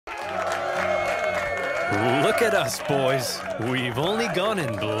Look at us, boys. We've only gone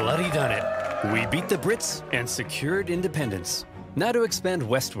and bloody done it. We beat the Brits and secured independence. Now to expand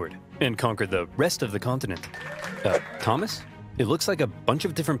westward and conquer the rest of the continent. Thomas? It looks like a bunch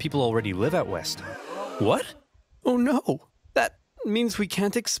of different people already live out west. What? Oh no. That means we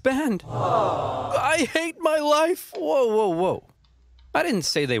can't expand. I hate my life. Whoa, whoa, whoa. I didn't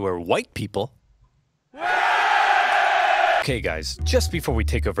say they were white people. Okay, guys, just before we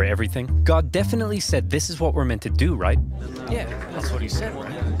take over everything, God definitely said this is what we're meant to do, right? Yeah, that's what he said,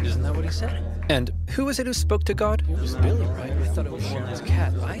 right? Isn't that what he said? And who was it who spoke to God? It was Billy, right? I thought it was Sharon's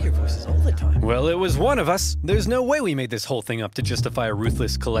cat. I hear voices all the time. Well, it was one of us. There's no way we made this whole thing up to justify our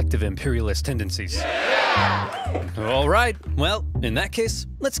ruthless collective imperialist tendencies. Yeah! All right, well, in that case,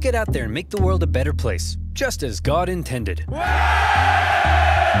 let's get out there and make the world a better place, just as God intended.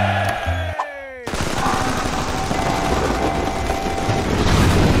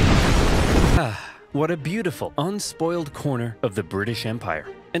 What a beautiful, unspoiled corner of the British Empire,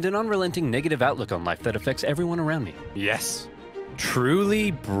 and an unrelenting negative outlook on life that affects everyone around me. Yes,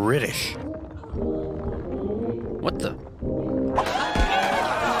 truly British. What the?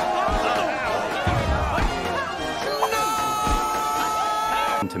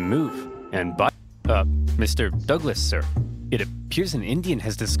 No! To move, and by, Mr. Douglas, sir. It appears an Indian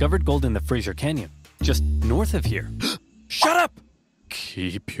has discovered gold in the Fraser Canyon, just north of here. Shut up!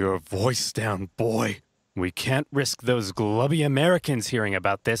 Keep your voice down, boy. We can't risk those glubby Americans hearing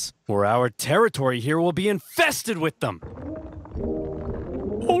about this, or our territory here will be infested with them.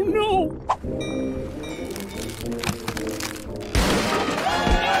 Oh no!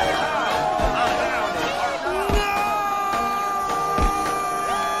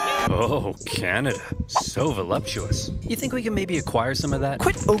 Oh, Canada. So voluptuous. You think we can maybe acquire some of that?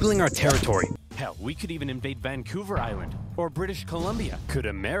 Quit ogling our territory. Hell, we could even invade Vancouver Island or British Columbia. Could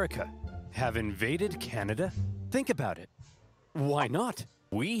America have invaded Canada? Think about it. Why not?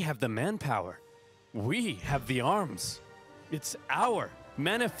 We have the manpower. We have the arms. It's our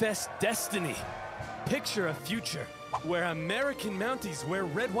manifest destiny. Picture a future where American Mounties wear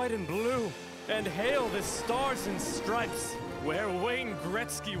red, white, and blue and hail the stars and stripes. Where Wayne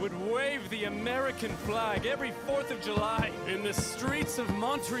Gretzky would wave the American flag every 4th of July in the streets of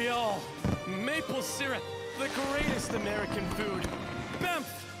Montreal. Maple syrup, the greatest American food.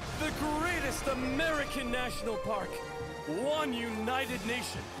 Banff, the greatest American national park. One united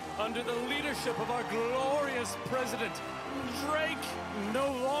nation under the leadership of our glorious president, Drake.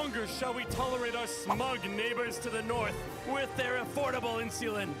 No longer shall we tolerate our smug neighbors to the north with their affordable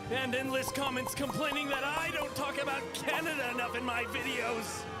insulin and endless comments complaining that I don't talk about Canada enough in my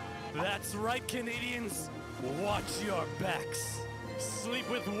videos. That's right, Canadians. Watch your backs. Sleep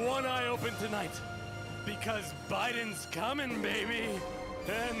with one eye open tonight, because Biden's coming, baby.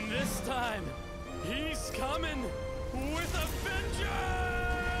 And this time, he's coming